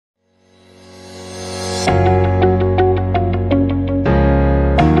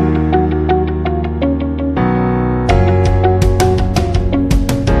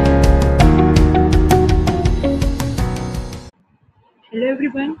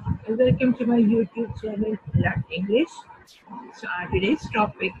Welcome to my YouTube channel Learn English. So today's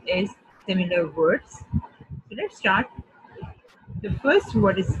topic is similar words. So let's start. The first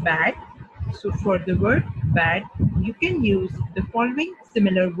word is bad. So for the word bad, you can use the following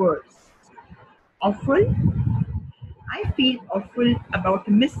similar words. Awful. I feel awful about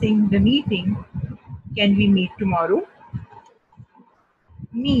missing the meeting. Can we meet tomorrow?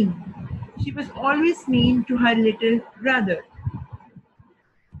 Mean. She was always mean to her little brother.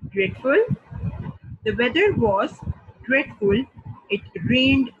 Dreadful. The weather was dreadful. It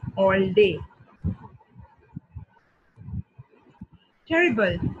rained all day.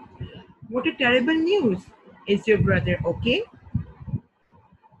 Terrible. What a terrible news. Is your brother okay?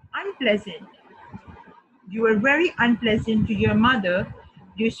 Unpleasant. You were very unpleasant to your mother.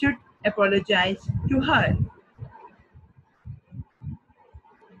 You should apologize to her.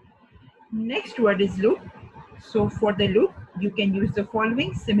 Next word is look. So for the look, you can use the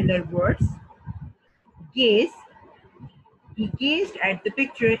following similar words. Gaze. He gazed at the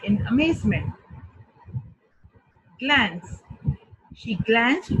picture in amazement. Glance. She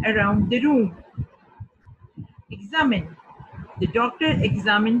glanced around the room. Examine. The doctor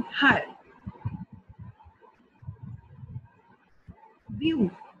examined her.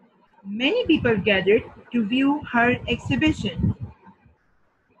 View. Many people gathered to view her exhibition.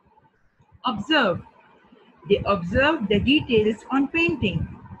 Observe. They observed the details on painting.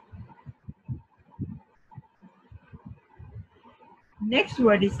 Next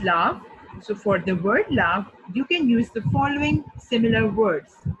word is laugh. So for the word laugh, you can use the following similar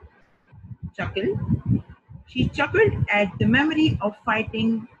words. Chuckle. She chuckled at the memory of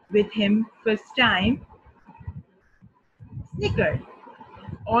fighting with him first time. Snickered.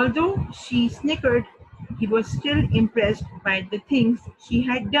 Although she snickered, he was still impressed by the things she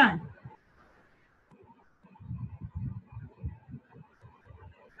had done.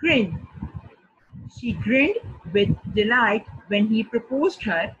 Grin. She grinned with delight when he proposed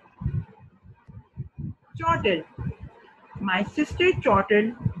her. Chortle. My sister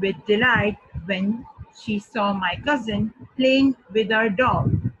chortled with delight when she saw my cousin playing with our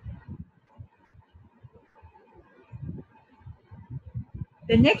dog.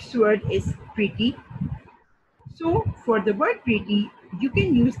 The next word is pretty. So for the word pretty, you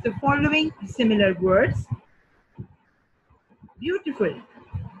can use the following similar words. Beautiful.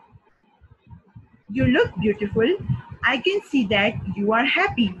 You look beautiful. I can see that you are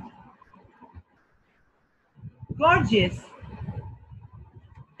happy. Gorgeous.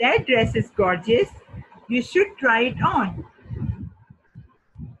 That dress is gorgeous. You should try it on.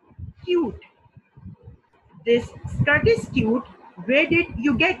 Cute. This skirt is cute. Where did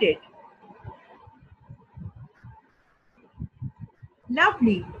you get it?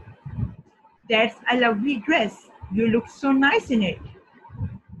 Lovely. That's a lovely dress. You look so nice in it.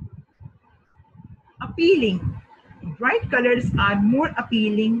 Appealing. Bright colors are more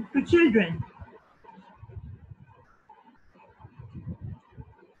appealing to children.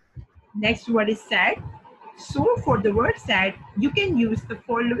 Next word is sad. So for the word sad, you can use the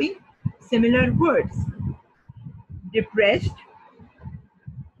following similar words. Depressed.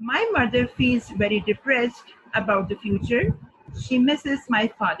 My mother feels very depressed about the future. She misses my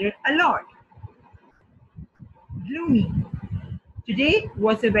father a lot. Gloomy. Today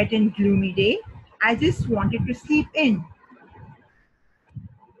was a wet and gloomy day. I just wanted to sleep in.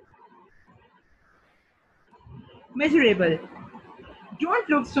 Miserable. Don't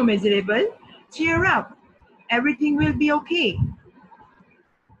look so miserable. Cheer up. Everything will be okay.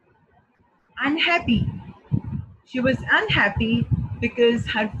 Unhappy. She was unhappy because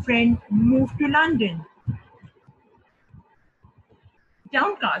her friend moved to London.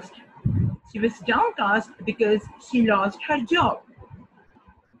 Downcast. She was downcast because she lost her job.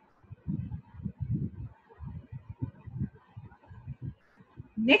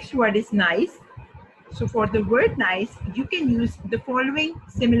 Next word is nice. So for the word nice, you can use the following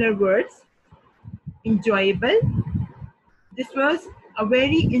similar words. Enjoyable. This was a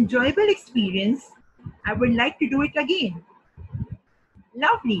very enjoyable experience. I would like to do it again.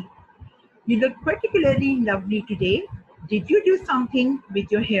 Lovely. You look particularly lovely today. Did you do something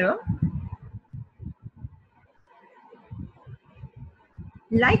with your hair?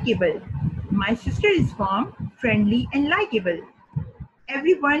 Likeable. My sister is warm, friendly, and likeable.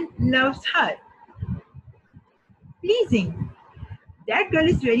 Everyone loves her. Pleasing. That girl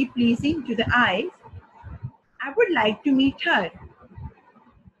is very pleasing to the eyes. I would like to meet her.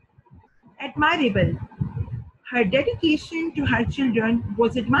 Admirable. Her dedication to her children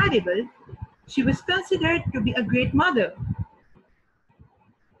was admirable. She was considered to be a great mother.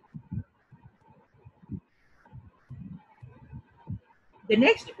 The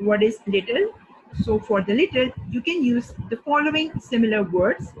next word is little. So for the little, you can use the following similar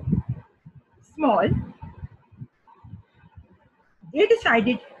words. Small. They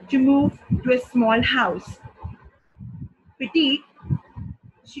decided to move to a small house. Petite.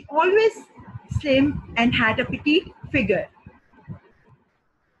 She always slim and had a petite figure.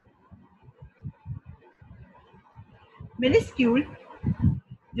 Minuscule.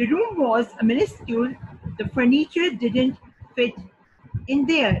 The room was minuscule. The furniture didn't fit in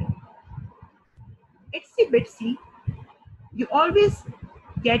there. Itsy bitsy. You always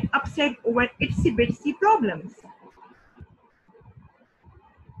get upset over itsy bitsy problems.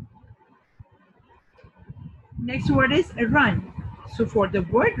 Next word is run. So for the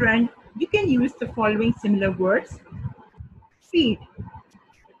word run, you can use the following similar words. Speed.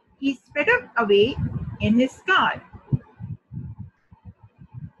 He sped up away in his car.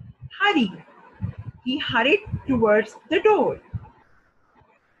 Hurry. He hurried towards the door.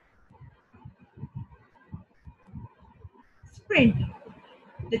 Sprint.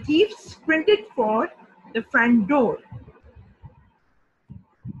 The thief sprinted for the front door.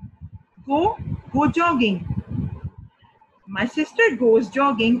 Go jogging. My sister goes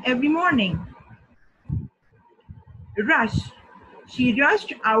jogging every morning. Rush. She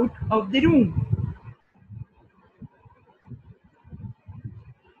rushed out of the room.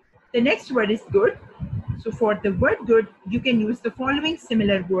 The next word is good. So for the word good, you can use the following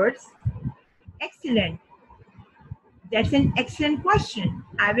similar words. Excellent. That's an excellent question.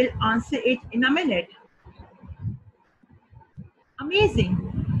 I will answer it in a minute. Amazing.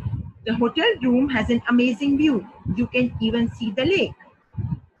 The hotel room has an amazing view. You can even see the lake.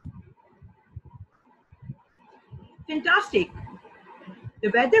 Fantastic. The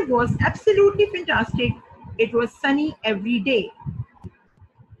weather was absolutely fantastic. It was sunny every day.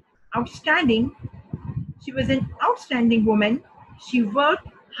 Outstanding. She was an outstanding woman. She worked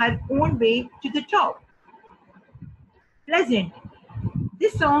her own way to the top. Pleasant.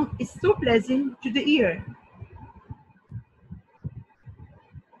 This song is so pleasant to the ear.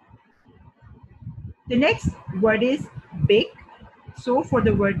 The next word is big. So for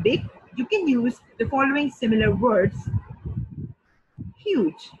the word big, you can use the following similar words.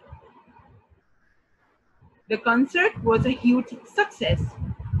 Huge. The concert was a huge success.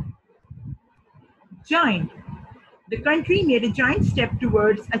 Giant. The country made a giant step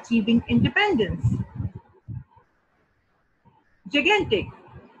towards achieving independence. Gigantic.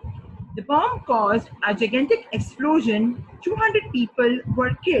 The bomb caused a gigantic explosion. 200 people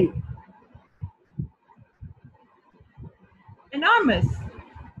were killed. Enormous.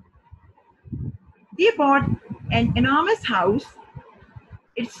 They bought an enormous house.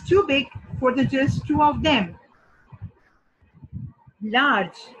 It's too big for just two of them.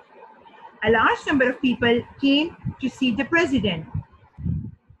 Large. A large number of people came to see the president.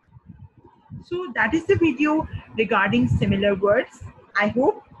 So that is the video regarding similar words. I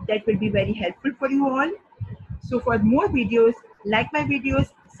hope that will be very helpful for you all. So for more videos, like my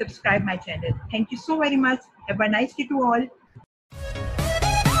videos, subscribe my channel. Thank you so very much. Have a nice day to all.